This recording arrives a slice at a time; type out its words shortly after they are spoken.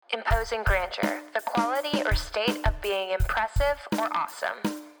Imposing grandeur, the quality or state of being impressive or awesome.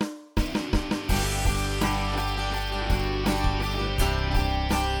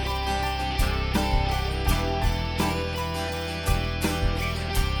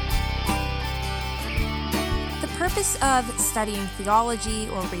 The purpose of studying theology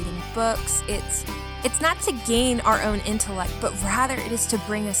or reading books, it's not to gain our own intellect, but rather it is to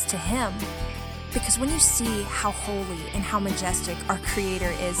bring us to Him. Because when you see how holy and how majestic our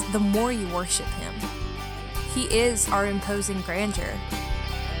Creator is, the more you worship Him. He is our imposing grandeur.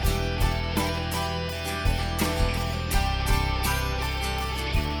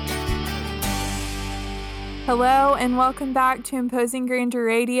 Hello and welcome back to Imposing Grandeur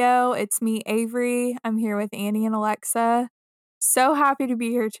Radio. It's me, Avery. I'm here with Annie and Alexa. So happy to be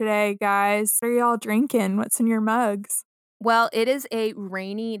here today, guys. What are y'all drinking? What's in your mugs? Well, it is a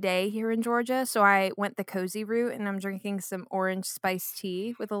rainy day here in Georgia, so I went the cozy route and I'm drinking some orange spiced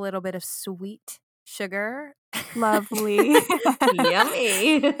tea with a little bit of sweet sugar. Lovely.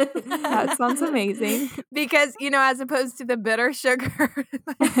 Yummy. That sounds amazing. Because, as opposed to the bitter sugar.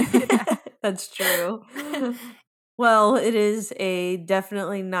 That's true. Well, it is a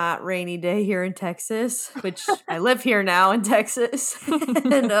definitely not rainy day here in Texas, which I live here now in Texas.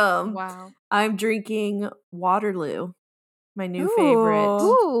 And Wow. I'm drinking Waterloo, my new Ooh. favorite.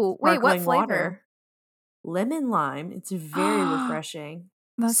 Ooh, wait, what sparkling flavor? water. Lemon lime. It's very refreshing.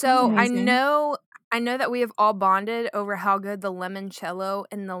 That So sounds amazing. I know that we have all bonded over how good the limoncello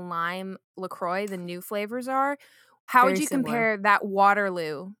and the lime LaCroix, the new flavors are. How would Very you similar. compare that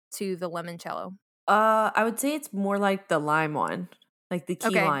Waterloo to the limoncello? I would say it's more like the lime one, like the key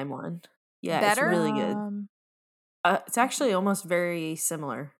Okay. lime one. Yeah, Better? it's really good. It's actually almost very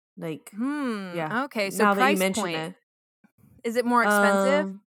similar. Like, yeah. Okay, so now that you price mention point. it. Is it more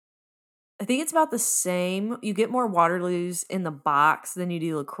expensive? I think it's about the same. You get more Waterloos in the box than you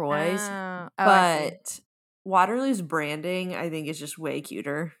do LaCroix. I see. But Waterloo's branding, I think, is just way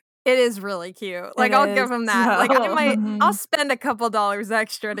cuter. It is really cute. Like, It I'll is. give them that. Like, So- I'll spend a couple dollars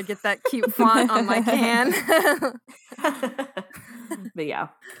extra to get that cute font on my can. But yeah.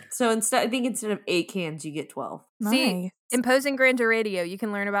 So I think instead of 8 cans, you get 12. See, Nice. Imposing Grandeur Radio, you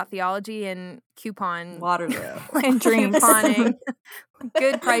can learn about theology and coupon. Waterloo. And drinks. Couponing.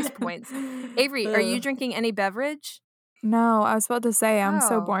 Good price points. Avery, are you Ugh. drinking any beverage? No, I was about to say, I'm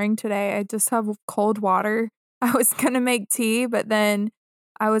so Oh. boring today. I just have cold water. I was going to make tea, but then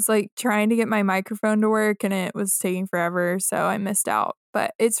I was like trying to get my microphone to work and it was taking forever, so I missed out.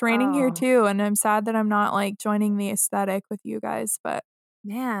 But it's raining here Oh. too, and I'm sad that I'm not like joining the aesthetic with you guys, but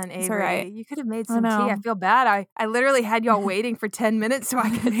Man, It's Avery, alright. you could have made I some tea. I know. feel bad. I literally had y'all waiting for 10 minutes so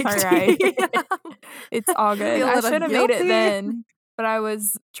I could make It's tea. alright. It's all good. Feel a I little should have made it guilty. then, but I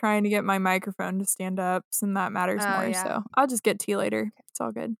was trying to get my microphone to stand up, and that matters Oh, more, yeah. so I'll just get tea later. It's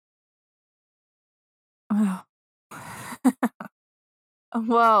all good. Oh.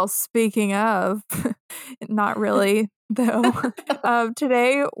 Well, speaking of, not really, though.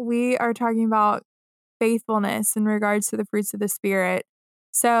 Today we are talking about faithfulness in regards to the fruits of the Spirit.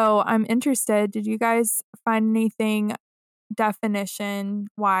 So I'm interested, did you guys find anything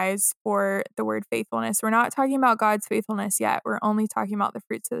definition-wise for the word faithfulness? We're not talking about God's faithfulness yet. We're only talking about the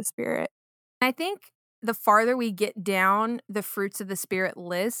fruits of the Spirit. I think the farther we get down the fruits of the Spirit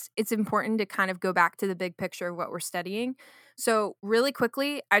list, it's important to kind of go back to the big picture of what we're studying. So really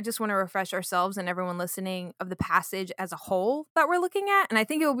quickly, I just want to refresh ourselves and everyone listening of the passage as a whole that we're looking at. And I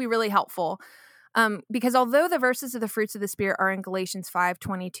think it will be really helpful. Because although the verses of the fruits of the Spirit are in Galatians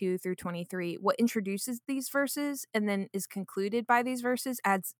 5:22 through 23, what introduces these verses and then is concluded by these verses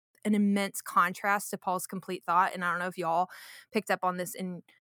adds an immense contrast to Paul's complete thought. And I don't know if y'all picked up on this in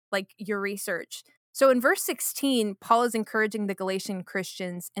like your research. So in verse 16, Paul is encouraging the Galatian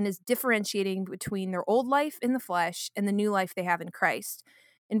Christians and is differentiating between their old life in the flesh and the new life they have in Christ.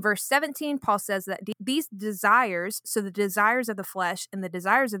 In verse 17, Paul says that these desires, so the desires of the flesh and the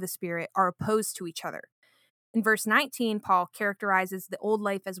desires of the Spirit, are opposed to each other. In verse 19, Paul characterizes the old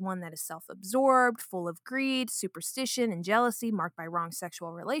life as one that is self-absorbed, full of greed, superstition, and jealousy, marked by wrong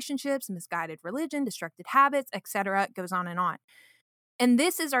sexual relationships, misguided religion, destructive habits, etc. It goes on. And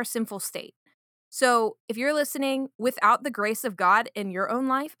this is our sinful state. So if you're listening without the grace of God in your own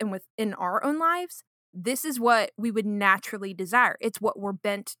life and within our own lives, this is what we would naturally desire. It's what we're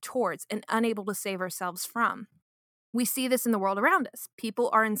bent towards and unable to save ourselves from. We see this in the world around us. People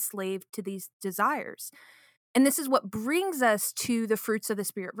are enslaved to these desires. And this is what brings us to the fruits of the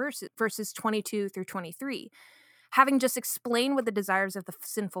Spirit verses 22 through 23. Having just explained what the desires of the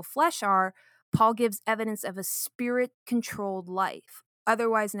sinful flesh are, Paul gives evidence of a spirit-controlled life,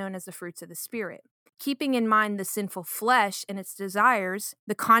 otherwise known as the fruits of the Spirit. keeping in mind the sinful flesh and its desires,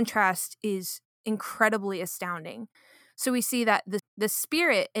 the contrast is incredibly astounding. So we see that the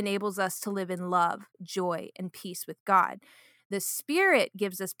Spirit enables us to live in love, joy, and peace with God. The Spirit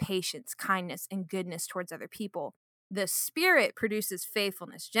gives us patience, kindness, and goodness towards other people. The Spirit produces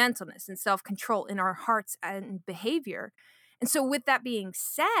faithfulness, gentleness, and self-control in our hearts and behavior. And so with that being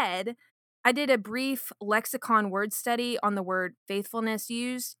said, I did a brief lexicon word study on the word faithfulness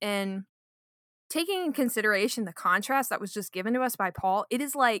used, and taking in consideration the contrast that was just given to us by Paul, it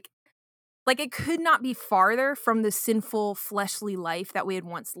is like it could not be farther from the sinful fleshly life that we had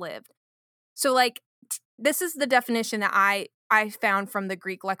once lived. So like this is the definition that I found from the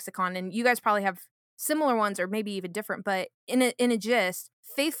Greek lexicon, and you guys probably have similar ones or maybe even different, but in a gist,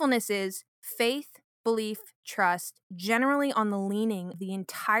 faithfulness is faith, belief, trust, generally on the leaning of the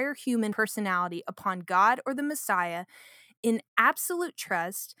entire human personality upon God or the Messiah in absolute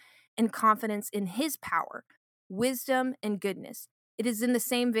trust and confidence in his power, wisdom, and goodness. It is in the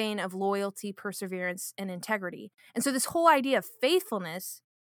same vein of loyalty, perseverance, and integrity. And so this whole idea of faithfulness,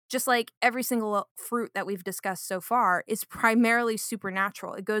 just like every single fruit that we've discussed so far, is primarily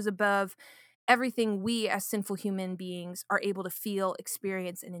supernatural. It goes above everything we as sinful human beings are able to feel,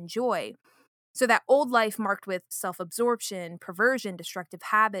 experience, and enjoy. So that old life marked with self-absorption, perversion, destructive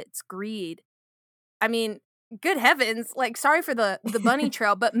habits, greed. I mean, good heavens, like sorry for the bunny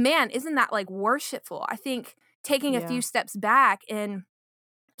trail, but man, isn't that like worshipful? I think taking a few steps back and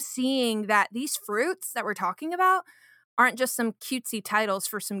seeing that these fruits that we're talking about aren't just some cutesy titles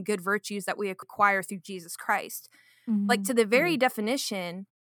for some good virtues that we acquire through Jesus Christ. Like to the very definition,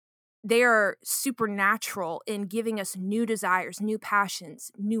 they are supernatural in giving us new desires, new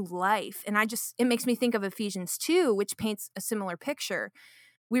passions, new life. And it makes me think of Ephesians 2, which paints a similar picture.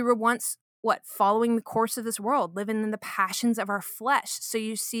 We were once following the course of this world, living in the passions of our flesh. So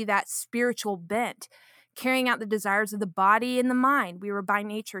you see that spiritual bent, carrying out the desires of the body and the mind. We were by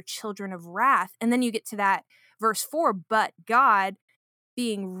nature children of wrath. And then you get to that verse 4, but God,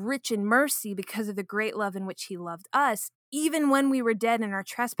 being rich in mercy because of the great love in which he loved us, even when we were dead in our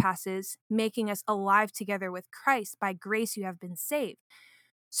trespasses, making us alive together with Christ. By grace you have been saved.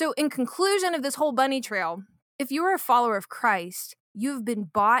 So in conclusion of this whole bunny trail, if you are a follower of Christ, you have been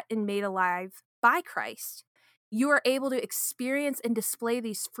bought and made alive by Christ. You are able to experience and display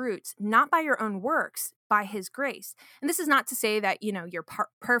these fruits, not by your own works, by his grace. And this is not to say that, you're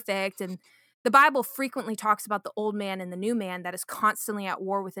perfect. And the Bible frequently talks about the old man and the new man that is constantly at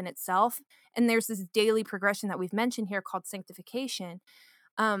war within itself. And there's this daily progression that we've mentioned here called sanctification.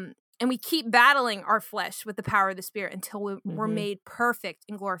 And we keep battling our flesh with the power of the Spirit until we're made perfect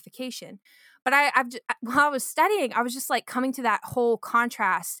in glorification. But while I was studying, I was just like coming to that whole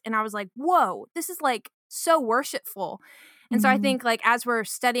contrast, and I was like, whoa, this is like so worshipful. And so I think like as we're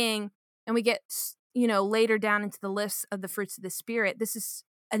studying and we get, later down into the list of the fruits of the Spirit, this is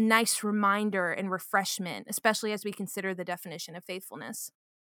a nice reminder and refreshment, especially as we consider the definition of faithfulness.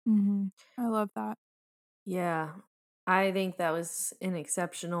 I love that. Yeah. I think that was an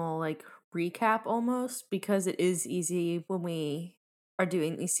exceptional recap almost, because it is easy when we are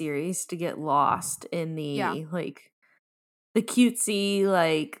doing these series to get lost in the the cutesy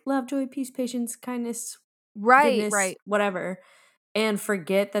love, joy, peace, patience, kindness, goodness, Right. whatever, and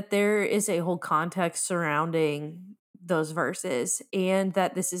forget that there is a whole context surrounding those verses, and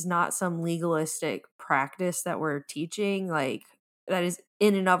that this is not some legalistic practice that we're teaching that is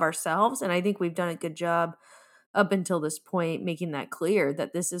in and of ourselves. And I think we've done a good job up until this point making that clear,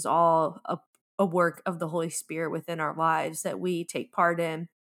 that this is all a work of the Holy Spirit within our lives that we take part in,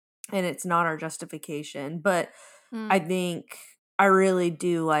 and it's not our justification. But I think I really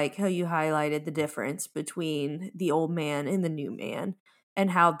do like how you highlighted the difference between the old man and the new man,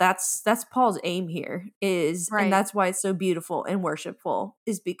 and how that's Paul's aim here is, and that's why it's so beautiful and worshipful,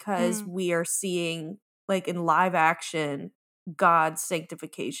 is because we are seeing in live action God's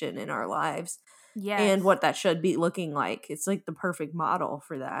sanctification in our lives. And what that should be looking like. It's like the perfect model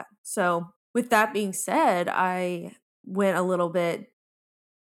for that. So with that being said, I went a little bit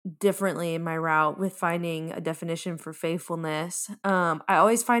differently in my route with finding a definition for faithfulness. I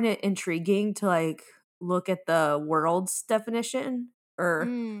always find it intriguing to look at the world's definition, or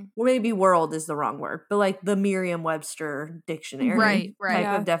maybe world is the wrong word, but the Merriam-Webster dictionary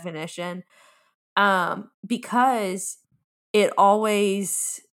type of definition. Because it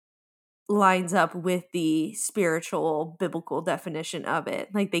always lines up with the spiritual biblical definition of it.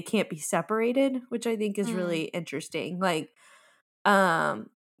 They can't be separated, which I think is really interesting.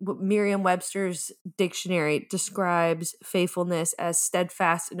 Merriam-Webster's dictionary describes faithfulness as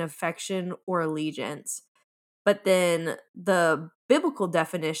steadfast in affection or allegiance, But then the biblical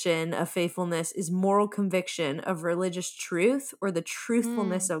definition of faithfulness is moral conviction of religious truth or the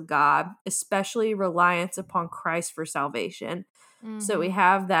truthfulness Mm. of God, especially reliance upon Christ for salvation. So we Mhm.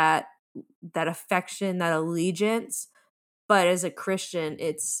 have that affection, that allegiance, but as a Christian,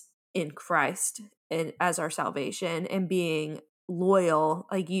 it's in Christ and as our salvation, and being loyal.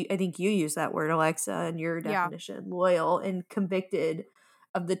 Like I think you use that word, Alexa, in your Yeah. definition, loyal and convicted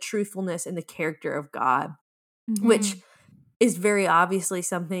of the truthfulness and the character of God, which Mm. is very obviously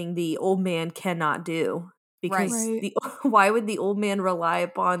something the old man cannot do, Right. because Right. why would the old man rely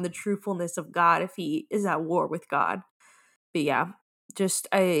upon the truthfulness of God if he is at war with God? But yeah, just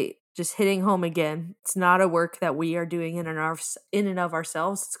hitting home again. It's not a work that we are doing in and of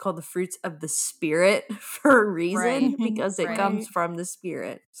ourselves. It's called the fruits of the Spirit for a reason, Right. because it Right. comes from the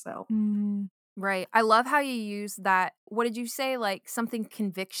Spirit. So Mhm. Right. I love how you use that. What did you say? Like something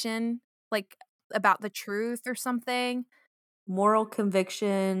conviction, like about the truth or something? moral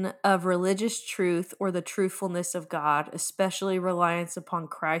conviction of religious truth or the truthfulness of God, especially reliance upon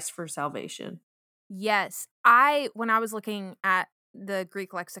Christ for salvation. Yes. When I was looking at the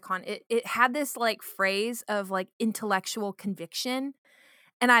Greek lexicon, it had this like phrase of like intellectual conviction.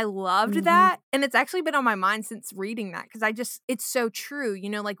 And I loved Mm-hmm. that. And it's actually been on my mind since reading that because it's so true.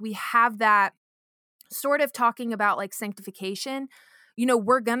 Like we have that sort of talking about like sanctification.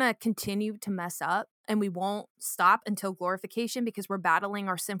 We're going to continue to mess up and we won't stop until glorification because we're battling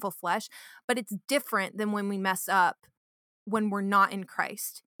our sinful flesh. But it's different than when we mess up when we're not in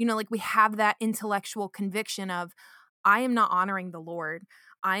Christ. Like we have that intellectual conviction of, I am not honoring the Lord.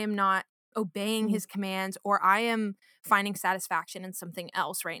 I am not obeying his commands, or I am finding satisfaction in something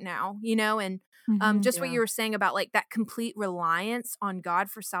else right now, and Mhm. just what Yeah. you were saying about like that complete reliance on God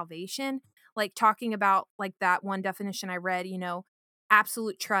for salvation, like talking about like that one definition I read,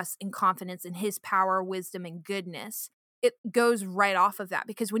 absolute trust and confidence in his power, wisdom, and goodness. It goes right off of that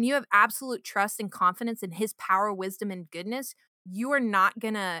because when you have absolute trust and confidence in his power, wisdom, and goodness, you are not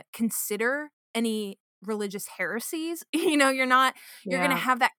going to consider any religious heresies. You're going to Yeah.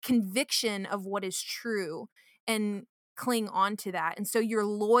 have that conviction of what is true and cling on to that. And so you're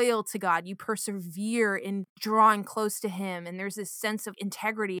loyal to God. You persevere in drawing close to him. And there's this sense of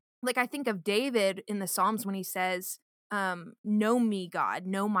integrity. Like I think of David in the Psalms when he says, know me, God,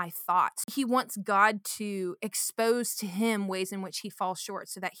 know my thoughts. He wants God to expose to him ways in which he falls short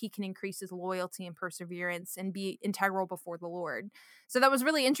so that he can increase his loyalty and perseverance and be integral before the Lord. So that was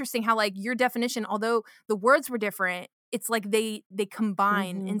really interesting how like your definition, although the words were different, it's like they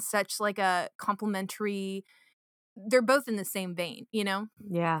combine Mm-hmm. in such like a complementary, they're both in the same vein,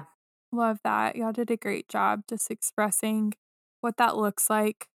 Yeah. Love that. Y'all did a great job just expressing what that looks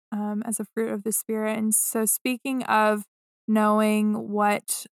like as a fruit of the Spirit. And so, speaking of knowing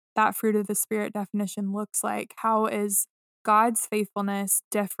what that fruit of the Spirit definition looks like, how is God's faithfulness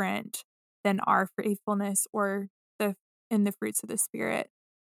different than our faithfulness or in the fruits of the Spirit?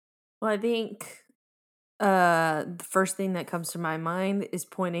 Well, I think the first thing that comes to my mind is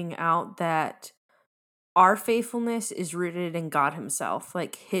pointing out that our faithfulness is rooted in God himself,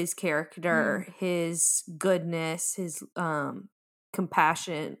 like his character, his goodness, his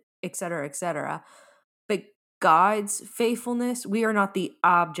compassion, etc., etc. But God's faithfulness, we are not the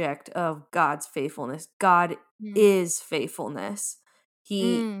object of God's faithfulness. God Mm. is faithfulness.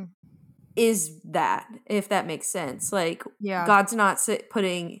 He Mm. is that, if that makes sense. Like Yeah. God's not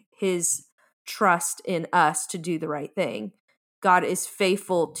putting his trust in us to do the right thing. God is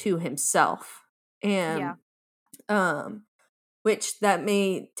faithful to himself. Yeah. And which that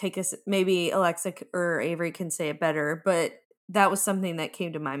may take us, maybe Alexa or Avery can say it better, but that was something that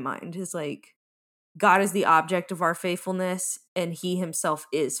came to my mind, is like God is the object of our faithfulness and he himself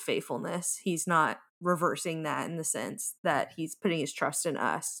is faithfulness. He's not reversing that in the sense that he's putting his trust in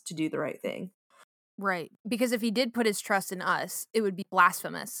us to do the right thing. Right. Because if he did put his trust in us, it would be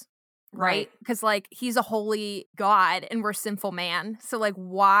blasphemous. Right? Right. Because like he's a holy God and we're sinful man. So like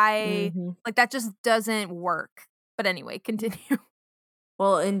why Mm-hmm. like that just doesn't work. But anyway, continue.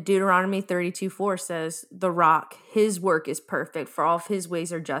 Well, in Deuteronomy 32:4 says, the rock, his work is perfect, for all of his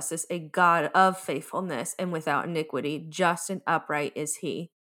ways are justice, a God of faithfulness and without iniquity, just and upright is he.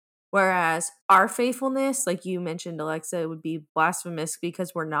 Whereas our faithfulness, like you mentioned, Alexa, would be blasphemous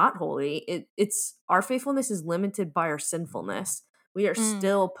because we're not holy. It's our faithfulness is limited by our sinfulness. We are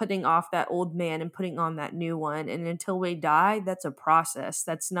still putting off that old man and putting on that new one. And until we die, that's a process.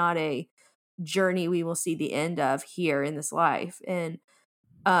 That's not a journey we will see the end of here in this life. And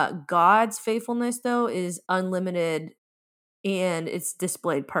God's faithfulness, though, is unlimited and it's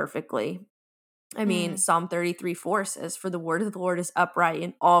displayed perfectly. I mean, Psalm 33:4 says, for the word of the Lord is upright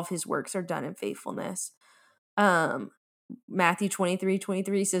and all of his works are done in faithfulness. Matthew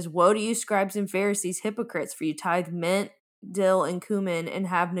 23:23 says, "Woe to you, scribes and Pharisees, hypocrites, for you tithe mint, dill, and cumin, and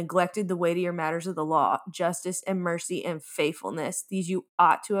have neglected the weightier matters of the law, justice and mercy and faithfulness. These you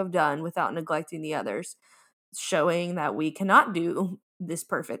ought to have done without neglecting the others," showing that we cannot do this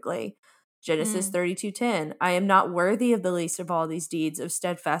perfectly. Genesis 32:10, "I am not worthy of the least of all these deeds of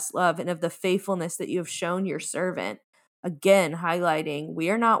steadfast love and of the faithfulness that you have shown your servant." Again, highlighting we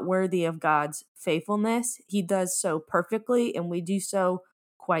are not worthy of God's faithfulness. He does so perfectly, and we do so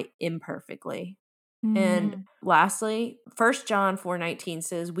quite imperfectly. And lastly, 1 John 4:19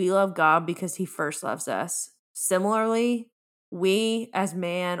 says, "We love God because he first loves us." Similarly, we as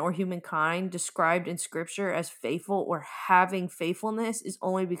man or humankind described in scripture as faithful or having faithfulness is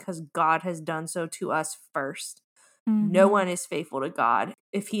only because God has done so to us first. No one is faithful to God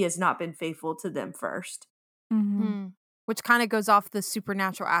if he has not been faithful to them first. Which kind of goes off the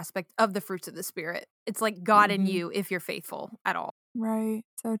supernatural aspect of the fruits of the Spirit. It's like God in you if you're faithful at all. Right.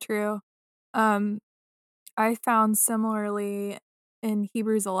 So true. I found similarly in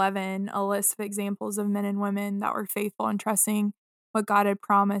Hebrews 11 a list of examples of men and women that were faithful and trusting what God had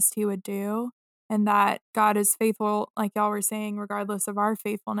promised he would do, and that God is faithful, like y'all were saying, regardless of our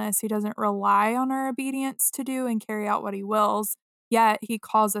faithfulness. He doesn't rely on our obedience to do and carry out what he wills, yet he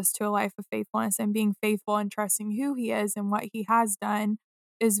calls us to a life of faithfulness, and being faithful and trusting who he is and what he has done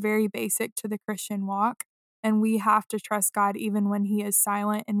is very basic to the Christian walk. And we have to trust God even when he is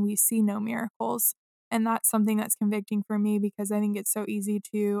silent and we see no miracles. And that's something that's convicting for me, because I think it's so easy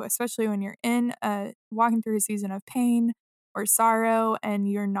to, especially when you're in walking through a season of pain or sorrow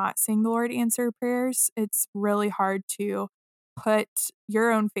and you're not seeing the Lord answer prayers, it's really hard to put your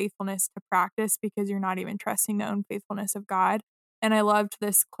own faithfulness to practice because you're not even trusting the own faithfulness of God. And I loved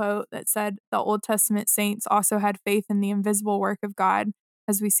this quote that said, "The Old Testament saints also had faith in the invisible work of God.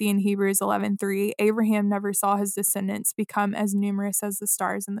 As we see in Hebrews 11:3, Abraham never saw his descendants become as numerous as the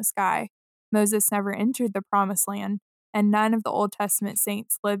stars in the sky. Moses never entered the promised land, and none of the Old Testament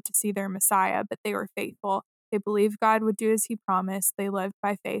saints lived to see their Messiah, but they were faithful. They believed God would do as he promised. They lived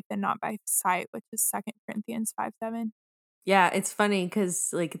by faith and not by sight," which is 2 Corinthians 5:7. Yeah, it's funny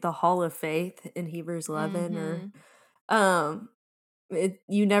because like the Hall of Faith in Hebrews 11, or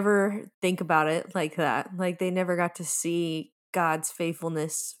you never think about it like that. Like they never got to see God's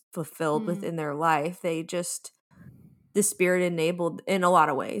faithfulness fulfilled within their life. The Spirit enabled in a lot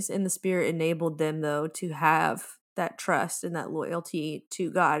of ways, and the Spirit enabled them though to have that trust and that loyalty to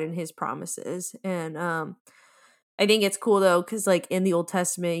God and his promises. And I think it's cool though, because like in the Old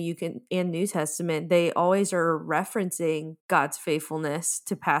Testament, and New Testament, they always are referencing God's faithfulness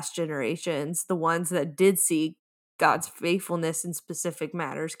to past generations, the ones that did see God's faithfulness in specific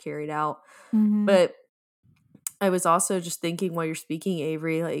matters carried out. But I was also just thinking while you're speaking,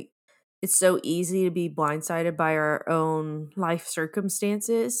 Avery, like it's so easy to be blindsided by our own life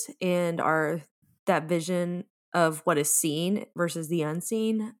circumstances and that vision of what is seen versus the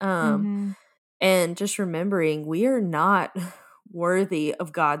unseen. And just remembering we are not worthy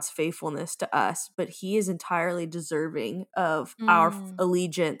of God's faithfulness to us, but he is entirely deserving of our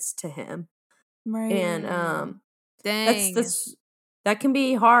allegiance to him. Right. And Dang. that can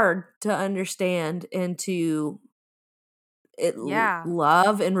be hard to understand and to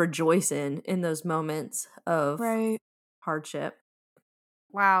love and rejoice in those moments of hardship.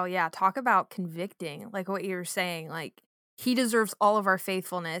 Wow, yeah. Talk about convicting, like what you were saying. Like, he deserves all of our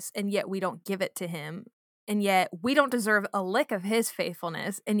faithfulness, and yet we don't give it to him. And yet we don't deserve a lick of his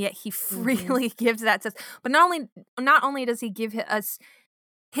faithfulness, and yet he freely gives that to us. But not only does he give us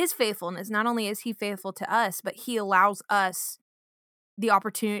his faithfulness, not only is he faithful to us, but he allows us the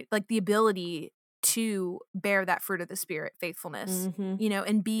opportunity, like the ability to bear that fruit of the Spirit, faithfulness,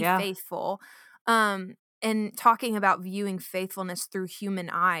 and be faithful. And talking about viewing faithfulness through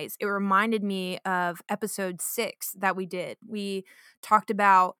human eyes, it reminded me of episode 6 that we did. We talked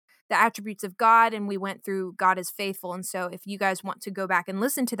about the attributes of God, and we went through God is faithful. And so if you guys want to go back and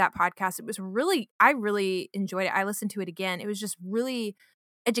listen to that podcast, I really enjoyed it. I listened to it again. It was just really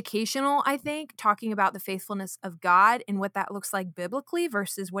educational, I think, talking about the faithfulness of God and what that looks like biblically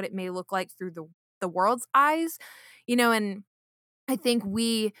versus what it may look like through the world's eyes, and I think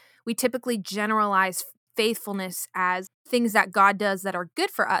we typically generalize faithfulness as things that God does that are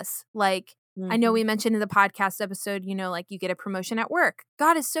good for us. Like, I know we mentioned in the podcast episode, like you get a promotion at work.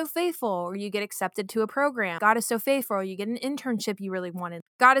 God is so faithful. Or you get accepted to a program. God is so faithful. Or you get an internship you really wanted.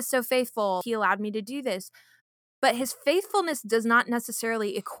 God is so faithful. He allowed me to do this. But his faithfulness does not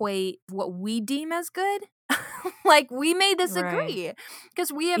necessarily equate what we deem as good. Like, we may disagree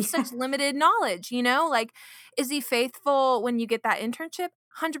because we have such limited knowledge, like, is he faithful when you get that internship?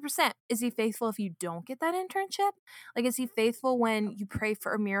 100%. Is he faithful if you don't get that internship? Like, is he faithful when you pray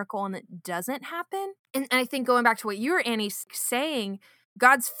for a miracle and it doesn't happen? And I think going back to what you were, Annie, saying,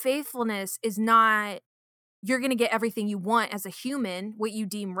 God's faithfulness is not, you're going to get everything you want as a human, what you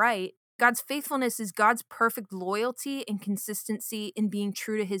deem right. God's faithfulness is God's perfect loyalty and consistency in being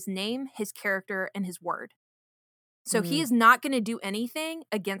true to his name, his character, and his word. So he is not going to do anything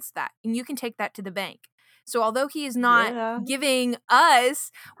against that. And you can take that to the bank. So although he is not giving us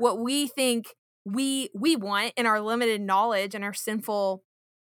what we think we want in our limited knowledge and our sinful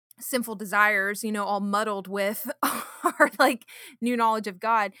desires, you know, all muddled with our like new knowledge of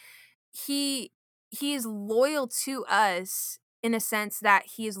God, he is loyal to us in a sense that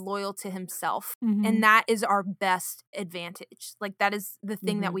he is loyal to himself. Mhm. And that is our best advantage. Like, that is the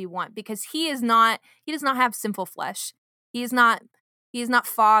thing that we want, because he does not have sinful flesh. He is not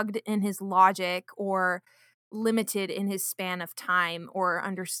fogged in his logic or limited in his span of time or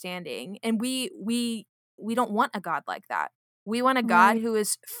understanding. And we don't want a God like that. We want a God Right. who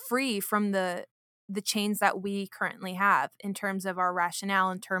is free from the chains that we currently have in terms of our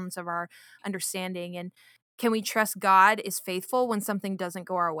rationale, in terms of our understanding. And can we trust God is faithful when something doesn't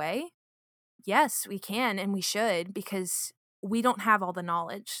go our way? Yes, we can, and we should, because we don't have all the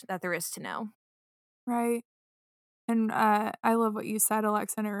knowledge that there is to know. Right. And I love what you said,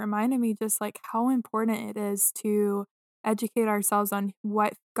 Alexa, and it reminded me just like how important it is to educate ourselves on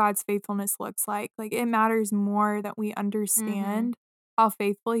what God's faithfulness looks like. Like, it matters more that we understand how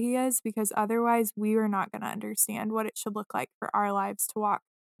faithful he is, because otherwise we are not going to understand what it should look like for our lives to walk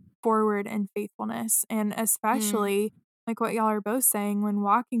forward in faithfulness. And especially like what y'all are both saying, when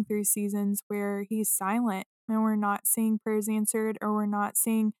walking through seasons where he's silent and we're not seeing prayers answered, or we're not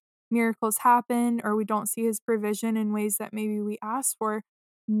seeing miracles happen, or we don't see his provision in ways that maybe we asked for,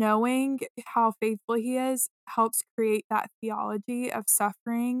 knowing how faithful he is helps create that theology of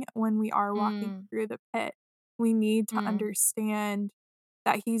suffering when we are walking through the pit. We need to understand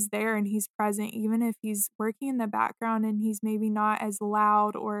that he's there and he's present, even if he's working in the background and he's maybe not as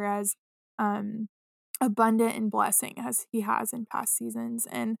loud or as abundant in blessing as he has in past seasons.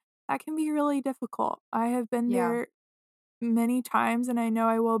 And that can be really difficult. I have been there many times, and I know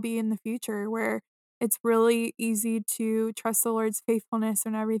I will be in the future, where it's really easy to trust the Lord's faithfulness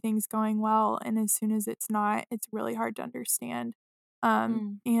when everything's going well. And as soon as it's not, it's really hard to understand.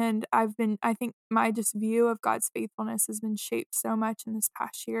 And I think my just view of God's faithfulness has been shaped so much in this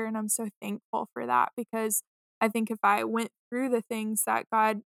past year. And I'm so thankful for that, because I think if I went through the things that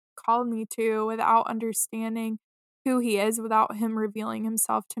God called me to without understanding who he is, without him revealing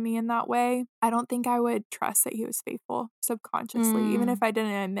himself to me in that way, I don't think I would trust that he was faithful subconsciously, even if I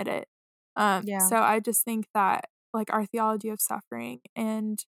didn't admit it. So I just think that like our theology of suffering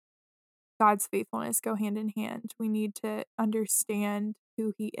and God's faithfulness go hand in hand. We need to understand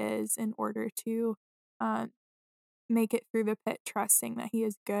who he is in order to make it through the pit, trusting that he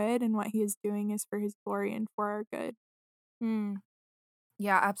is good and what he is doing is for his glory and for our good.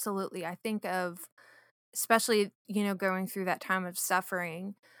 Yeah, absolutely. I think of, especially, you know, going through that time of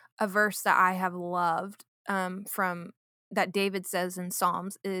suffering, a verse that I have loved from that David says in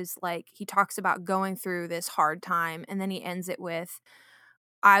Psalms is like, he talks about going through this hard time, and then he ends it with,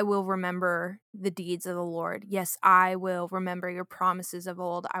 I will remember the deeds of the Lord. Yes, I will remember your promises of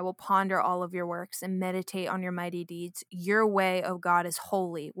old. I will ponder all of your works and meditate on your mighty deeds. Your way, O God, is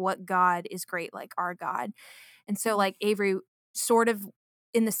holy. What God is great like our God? And so, like, Avery, sort of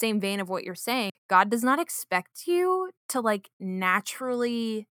in the same vein of what you're saying, God does not expect you to like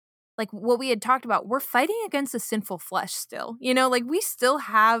naturally, like what we had talked about, we're fighting against the sinful flesh still. You know, like we still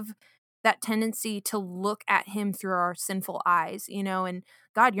have that tendency to look at him through our sinful eyes, you know, and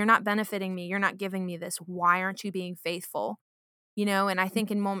God, you're not benefiting me. You're not giving me this. Why aren't you being faithful? You know, and I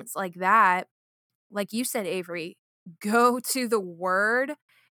think in moments like that, like you said, Avery, go to the word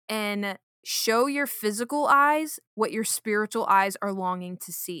and show your physical eyes what your spiritual eyes are longing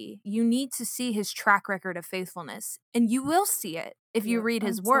to see. You need to see his track record of faithfulness, and you will see it if you read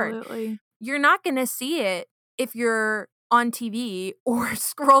his word. Absolutely. You're not going to see it if you're on TV or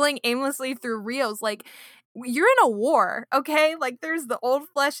scrolling aimlessly through reels. Like, you're in a war, okay? Like, there's the old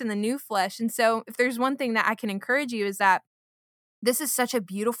flesh and the new flesh. And so if there's one thing that I can encourage you is that this is such a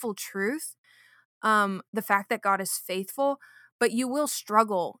beautiful truth, the fact that God is faithful, but you will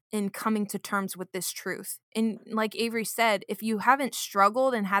struggle in coming to terms with this truth. And like Avery said, if you haven't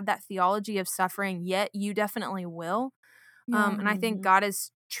struggled and had that theology of suffering yet, you definitely will. Yeah. And I think God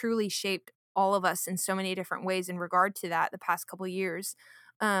has truly shaped all of us in so many different ways in regard to that the past couple of years.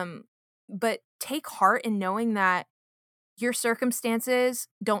 But take heart in knowing that your circumstances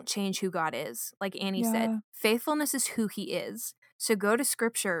don't change who God is. Like Annie said, Yeah. faithfulness is who he is. So go to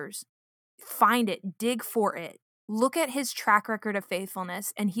scriptures, find it, dig for it. Look at his track record of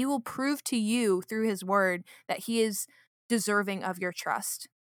faithfulness, and he will prove to you through his word that he is deserving of your trust.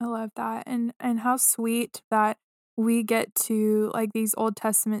 I love that. And how sweet that we get to, like, these Old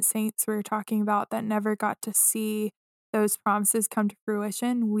Testament saints we were talking about that never got to see those promises come to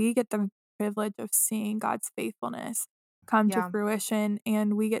fruition. We get the privilege of seeing God's faithfulness come to Yeah. fruition,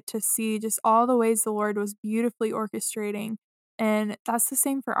 and we get to see just all the ways the Lord was beautifully orchestrating. And that's the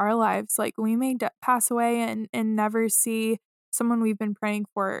same for our lives. Like, we may pass away and never see someone we've been praying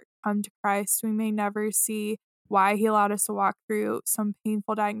for come to Christ. We may never see why he allowed us to walk through some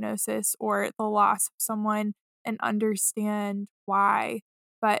painful diagnosis or the loss of someone and understand why.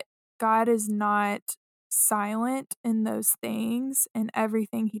 But God is not silent in those things, and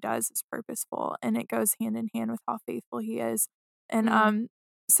everything he does is purposeful, and it goes hand in hand with how faithful he is. And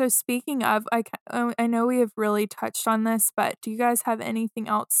so speaking of, I know we have really touched on this, but do you guys have anything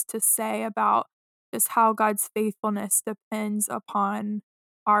else to say about just how God's faithfulness depends upon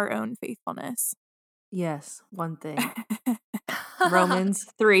our own faithfulness? Yes, one thing. Romans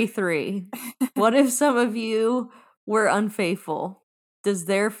 3:3. What if some of you were unfaithful? Does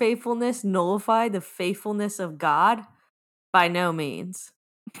their faithfulness nullify the faithfulness of God? By no means.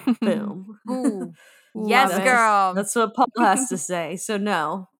 Boom. Ooh. Love Yes, it. girl. That's what Paul has to say. So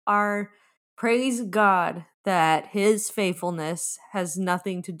no, our praise God that his faithfulness has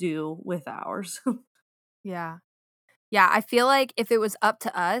nothing to do with ours. Yeah. Yeah, I feel like if it was up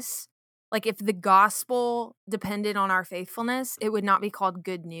to us, like if the gospel depended on our faithfulness, it would not be called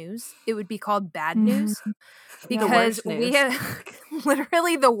good news. It would be called bad news because worst we news. have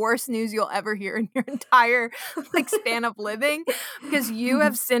literally the worst news you'll ever hear in your entire like span of living because you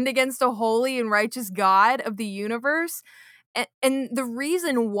have sinned against a holy and righteous God of the universe. And the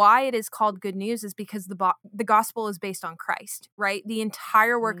reason why it is called good news is because the gospel is based on Christ, right? The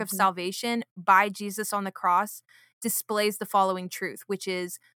entire work of salvation by Jesus on the cross displays the following truth, which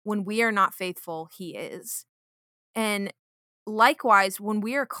is when we are not faithful, he is. And likewise, when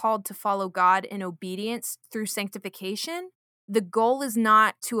we are called to follow God in obedience through sanctification, the goal is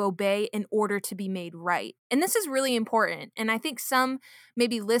not to obey in order to be made right. And this is really important. And I think some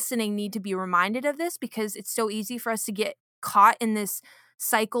maybe listening need to be reminded of this because it's so easy for us to get caught in this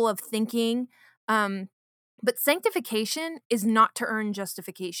cycle of thinking. But sanctification is not to earn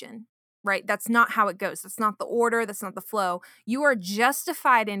justification, right? That's not how it goes. That's not the order. That's not the flow. You are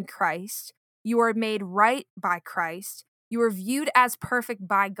justified in Christ. You are made right by Christ. You are viewed as perfect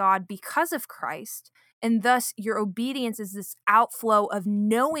by God because of Christ. And thus, your obedience is this outflow of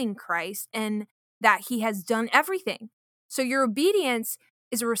knowing Christ and that he has done everything. So your obedience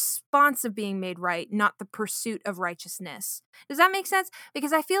is a response of being made right, not the pursuit of righteousness. Does that make sense?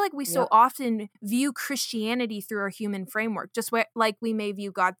 Because I feel like we so often view Christianity through our human framework, just like we may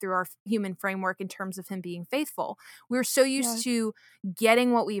view God through our human framework in terms of him being faithful. We're so used to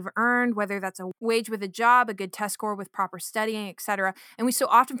getting what we've earned, whether that's a wage with a job, a good test score with proper studying, etc. And we so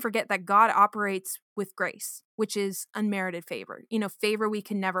often forget that God operates with grace, which is unmerited favor, favor we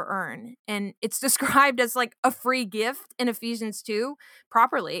can never earn. And it's described as like a free gift in Ephesians 2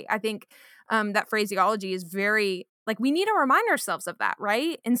 properly. I think that phraseology is very, like, we need to remind ourselves of that,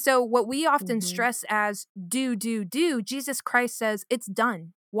 right? And so what we often stress as do, Jesus Christ says it's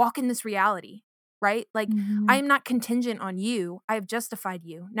done. Walk in this reality, right? Like, I am not contingent on you. I have justified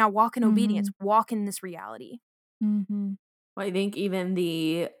you. Now walk in obedience. Walk in this reality. Well, I think even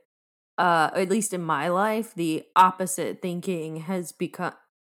at least in my life, the opposite thinking has become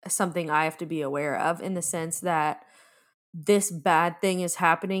something I have to be aware of, in the sense that this bad thing is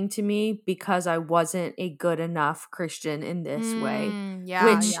happening to me because I wasn't a good enough Christian in this way,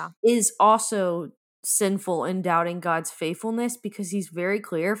 which is also sinful in doubting God's faithfulness, because he's very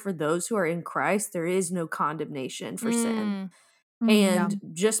clear, for those who are in Christ, there is no condemnation for sin. And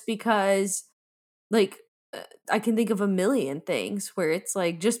just because, like, I can think of a million things where it's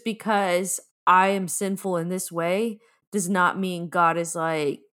like, just because I am sinful in this way does not mean God is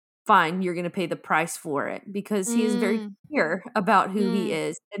like, fine, you're going to pay the price for it, because he is very clear about who he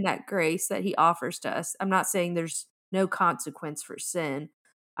is and that grace that he offers to us. I'm not saying there's no consequence for sin.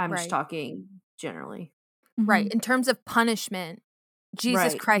 I'm just talking generally. Right. In terms of punishment,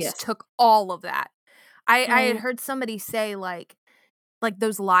 Jesus Christ took all of that. I had heard somebody say like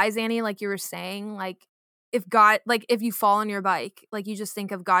those lies, Annie, like you were saying, like, if God, like if you fall on your bike, like you just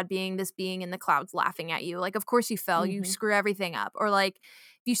think of God being this being in the clouds laughing at you. Like, of course you fell, you screw everything up. Or like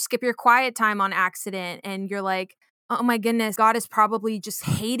if you skip your quiet time on accident and you're like, oh my goodness, God is probably just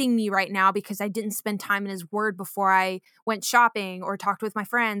hating me right now because I didn't spend time in his word before I went shopping or talked with my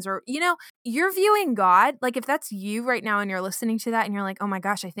friends, or, you're viewing God, like if that's you right now and you're listening to that and you're like, oh my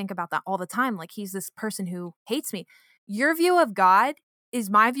gosh, I think about that all the time. Like he's this person who hates me. Your view of God is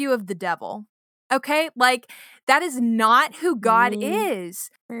my view of the devil. Okay? Like that is not who God is.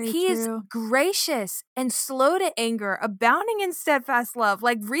 Very He is true. gracious and slow to anger, abounding in steadfast love.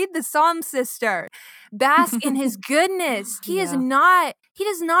 Like read the Psalm, sister. Bask in his goodness. He does not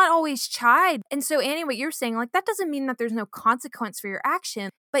always chide. And so, Annie, what you're saying, like that doesn't mean that there's no consequence for your action,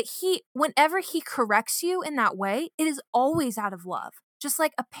 but whenever he corrects you in that way, it is always out of love. Just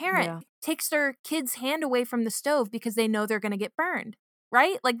like a parent takes their kid's hand away from the stove because they know they're going to get burned.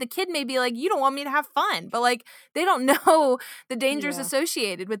 Right? Like the kid may be like, you don't want me to have fun, but like they don't know the dangers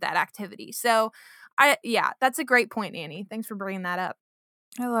associated with that activity. So that's a great point, Annie. Thanks for bringing that up.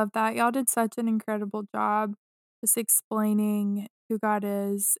 I love that. Y'all did such an incredible job just explaining who God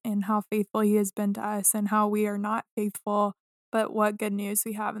is and how faithful he has been to us and how we are not faithful, but what good news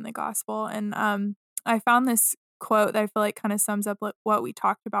we have in the gospel. And I found this quote that I feel like kind of sums up what we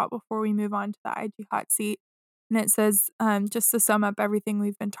talked about before we move on to the IG hot seat. And it says, just to sum up everything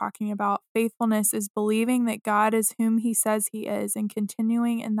we've been talking about, faithfulness is believing that God is whom he says he is and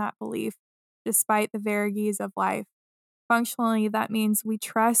continuing in that belief despite the vagaries of life. Functionally, that means we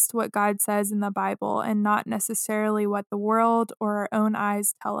trust what God says in the Bible and not necessarily what the world or our own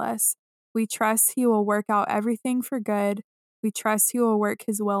eyes tell us. We trust he will work out everything for good. We trust he will work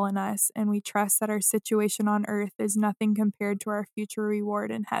his will in us, and we trust that our situation on earth is nothing compared to our future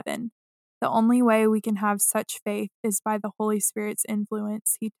reward in heaven. The only way we can have such faith is by the Holy Spirit's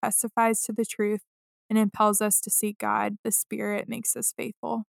influence. He testifies to the truth and impels us to seek God. The Spirit makes us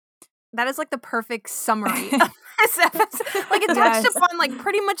faithful. That is like the perfect summary of this episode. Like it touched upon like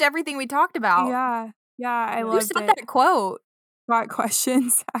pretty much everything we talked about. Yeah, I loved it. Who said that quote? Got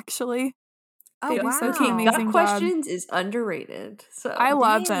questions, actually. Oh, they do wow. such an amazing Got job. questions is underrated. So I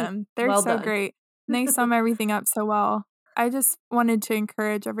love them. They're so great. And they sum everything up so well. I just wanted to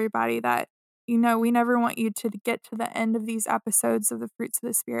encourage everybody that, we never want you to get to the end of these episodes of the Fruits of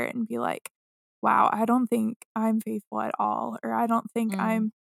the Spirit and be like, wow, I don't think I'm faithful at all, or I don't think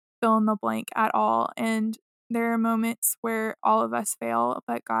I'm fill in the blank at all. And there are moments where all of us fail,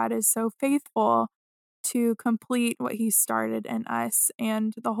 but God is so faithful to complete what he started in us.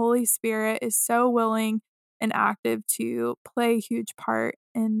 And the Holy Spirit is so willing and active to play a huge part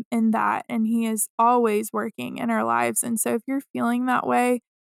in that. And he is always working in our lives. And so if you're feeling that way,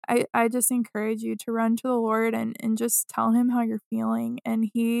 I just encourage you to run to the Lord and just tell him how you're feeling. And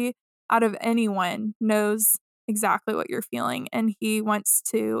he, out of anyone, knows exactly what you're feeling. And he wants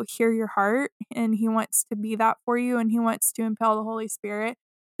to hear your heart, and he wants to be that for you. And he wants to impel the Holy Spirit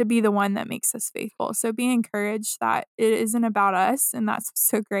to be the one that makes us faithful. So be encouraged that it isn't about us, and that's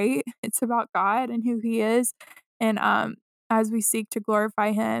so great. It's about God and who he is. And as we seek to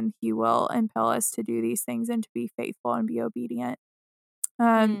glorify him, he will impel us to do these things and to be faithful and be obedient.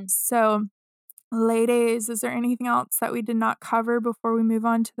 So ladies, is there anything else that we did not cover before we move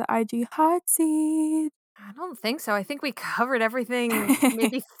on to the IG hot seat? I don't think so. I think we covered everything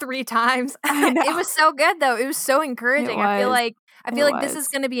maybe 3 times. It was so good though. It was so encouraging. I feel like this is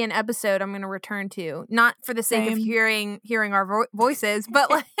going to be an episode I'm going to return to, not for the sake of hearing our voices, but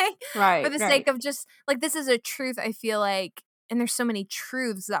like for the sake of just like, this is a truth I feel like, and there's so many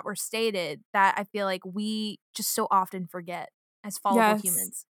truths that were stated that I feel like we just so often forget as fallible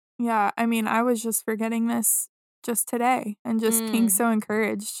humans. Yeah, I mean, I was just forgetting this just today, and just being so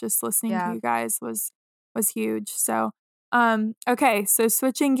encouraged just listening to you guys was huge. So, okay, so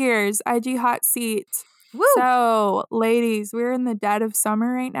switching gears, IG hot seat. Woo! So, ladies, we're in the dead of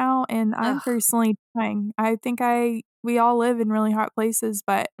summer right now, and I'm personally dying. I think we all live in really hot places,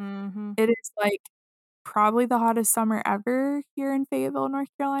 but it is like probably the hottest summer ever here in Fayetteville, North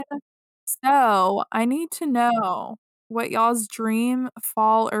Carolina. So, I need to know what y'all's dream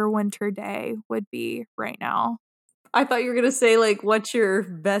fall or winter day would be right now. I thought you were going to say, like, what's your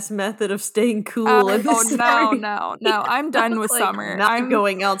best method of staying cool in this summer? No. I'm done with summer. I'm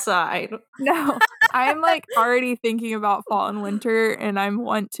going outside. No, I'm like already thinking about fall and winter, and I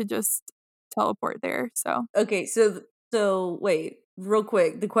want to just teleport there. So okay, so wait, real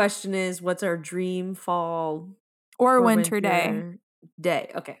quick. The question is, what's our dream fall or winter day?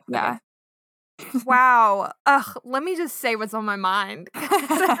 Okay. Yeah. Wow. Let me just say what's on my mind.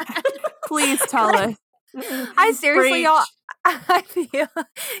 Please tell us. I seriously, y'all, I feel,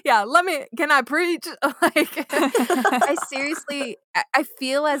 can I preach? Like, I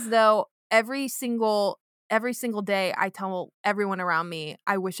feel as though every single day I tell everyone around me,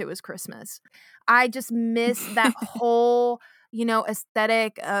 I wish it was Christmas. I just miss that whole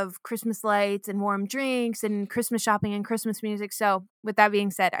aesthetic of Christmas lights and warm drinks and Christmas shopping and Christmas music. So with that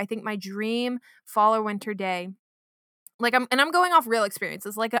being said, I think my dream fall or winter day, like I'm going off real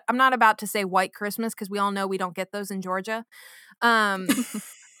experiences. Like I'm not about to say white Christmas because we all know we don't get those in Georgia.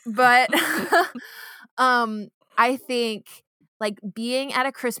 But I think like being at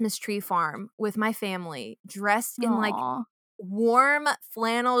a Christmas tree farm with my family, dressed in like Aw. warm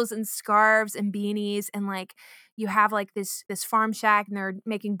flannels and scarves and beanies, and like you have like this farm shack and they're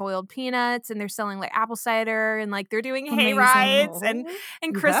making boiled peanuts and they're selling like apple cider and like they're doing hay Amazing. rides and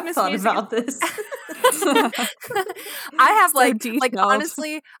You have Christmas thought music. about this. I have So like detailed.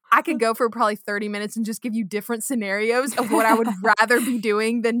 honestly, I could go for probably 30 minutes and just give you different scenarios of what I would rather be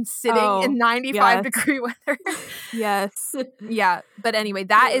doing than sitting in 95 yes. degree weather. Yes. Yeah, but anyway,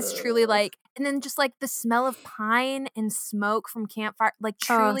 that is truly like, and then just like the smell of pine and smoke from campfire, like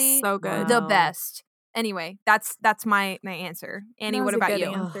truly so good. the Wow. best. Anyway, that's my answer. Annie, That what was a about good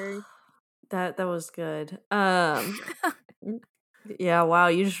you? answer. That was good. Yeah, wow,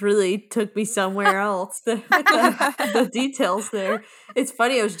 you just really took me somewhere else. The details there. It's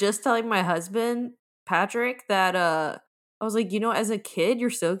funny, I was just telling my husband, Patrick, that I was like, as a kid, you're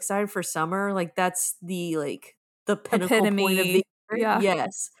so excited for summer. Like that's the pinnacle point of Epitome. the year. Yeah.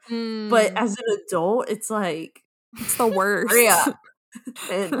 Yes. But Mm. as an adult, it's like It's the worst. hurry up.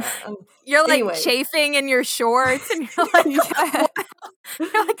 And You're like anyway. chafing in your shorts and you're like, Yeah.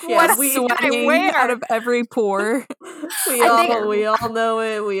 you're like, Yeah, what else we- can I Sweating wear? out of every pore. we all know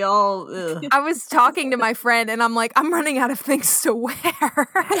it. We all ugh. I was talking to my friend and I'm like, I'm running out of things to wear.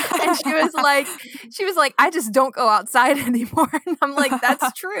 And she was like, I just don't go outside anymore. And I'm like,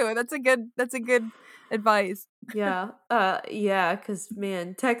 that's true. That's a good advice. Yeah. Yeah, because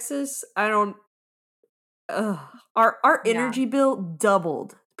man, Texas, I don't our Yeah. energy bill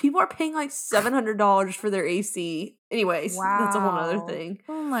doubled. People are paying like $700 for their AC. Anyways, that's a whole nother Wow. thing.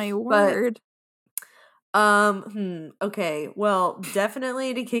 Oh my word. Okay. Well,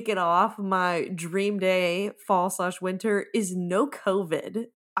 definitely to kick it off, my dream day, fall/winter, is no COVID.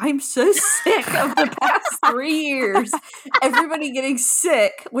 I'm so sick of the past 3 years. Everybody getting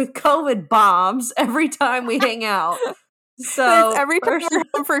sick with COVID bombs every time we hang out. So It's every time first- we're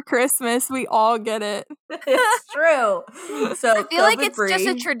home for Christmas, we all get it. it's true. So I feel like it's just a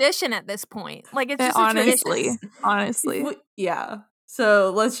COVID-free. tradition at this point. Like it's just a tradition. Honestly. Yeah.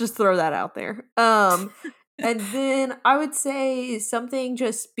 So let's just throw that out there. And then I would say something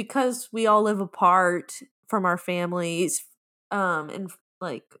just because we all live apart from our families, and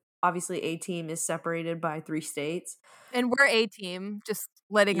like obviously A-Team is separated by 3 states. And we're A-Team, just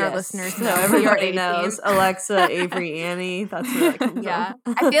letting our Yes. listeners So know. we are everybody A-Team. knows Alexa, Avery, Annie. That's where that comes Yeah.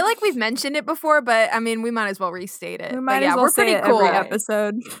 from. I feel like we've mentioned it before, but I mean, we might as well restate it. We But might yeah, as well we're say pretty it cool. every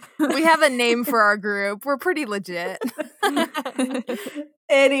episode. We have a name for our group. We're pretty legit.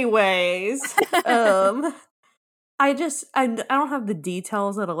 Anyways, I don't have the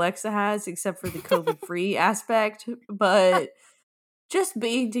details that Alexa has except for the COVID-free aspect, but just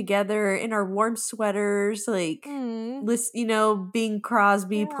being together in our warm sweaters, like Bing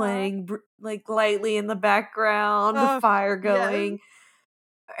Crosby Yeah. playing like lightly in the background, the fire going,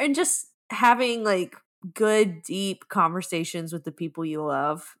 and just having like good, deep conversations with the people you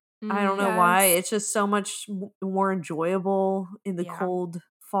love. I don't know why. Yes. It's just so much more enjoyable in the Yeah. cold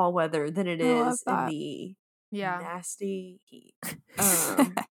fall weather than it I love is in that. the Yeah. nasty heat. I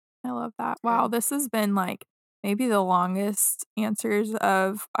love that. Wow, this has been like maybe the longest answers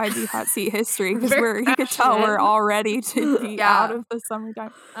of IG Hot Seat history because Very you could tell we're passionate. all ready to be Yeah. out of the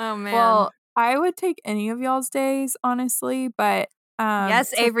summertime. Oh man. Well, I would take any of y'all's days, honestly, but yes,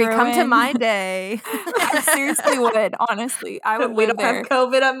 to Avery, throw come to in- my day. I seriously would, honestly. I would we live don't there. have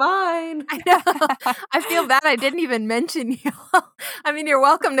COVID at mine. I know. I feel bad I didn't even mention you. I mean, you're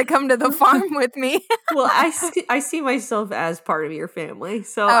welcome to come to the farm with me. Well, I see myself as part of your family,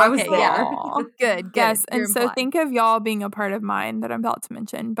 so I was Okay, there. yeah. Aw. Good. Yes, You're and so implied. think of y'all being a part of mine that I'm about to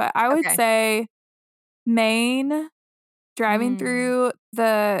mention. But I would Okay. say Maine, driving Mm. through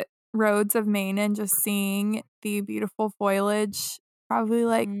the roads of Maine and just seeing the beautiful foliage, probably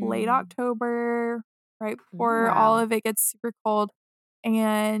like late Mm. October, right before all Wow. of it gets super cold,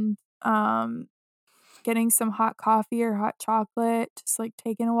 and getting some hot coffee or hot chocolate, just like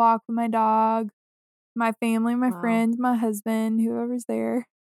taking a walk with my dog, my family, my Wow. friends, my husband, whoever's there.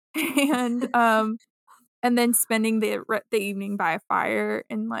 And then spending the evening by a fire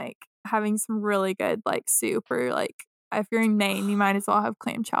and like having some really good like soup, or like if you're in Maine, you might as well have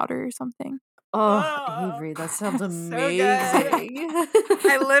clam chowder or something. Oh, Avery, that sounds So amazing.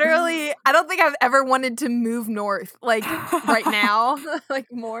 I don't think I've ever wanted to move north like right now, like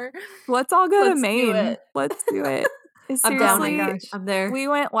more. Let's all go to Let's do Maine. it. Let's do it. I'm down. Seriously, gosh. I'm there. we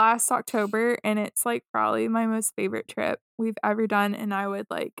went last October and it's like probably my most favorite trip we've ever done. And I would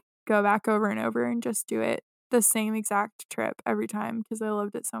like go back over and over and just do it the same exact trip every time because I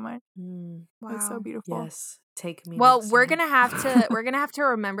loved it so much. Mm, It's so Wow. beautiful. yes. Take me. Well, next we're time. gonna have to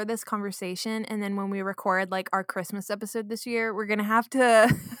remember this conversation, and then when we record like our Christmas episode this year, we're gonna have to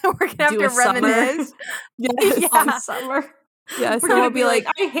Do a summer. reminisce. Yes. Yeah. On summer. Yeah, We're so gonna we'll be like,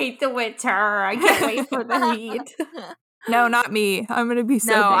 I hate the winter. I can't wait for the heat. no, not me. I'm gonna be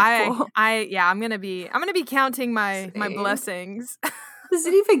so No, thankful. I'm gonna be counting my Same. blessings. Does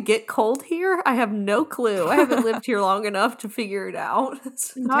it even get cold here? I have no clue. I haven't lived here long enough to figure it out.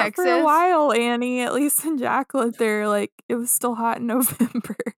 Not for a Texas? while, Annie. At least when Jack lived there, like it was still hot in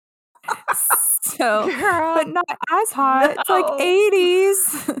November. So, Girl. but not as hot. It's like No.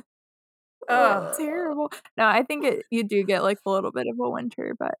 80s. Ugh. Terrible. No, I think you do get like a little bit of a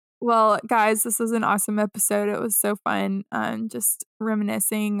winter, but well, guys, this was an awesome episode. It was so fun. Just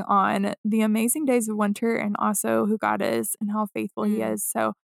reminiscing on the amazing days of winter and also who God is and how faithful He is.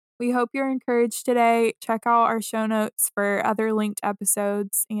 So we hope you're encouraged today. Check out our show notes for other linked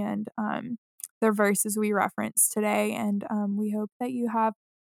episodes and the verses we referenced today. And we hope that you have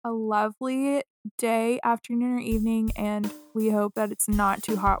a lovely day, afternoon, or evening. And we hope that it's not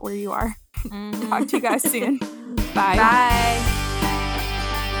too hot where you are. Talk to you guys soon. Bye. Bye.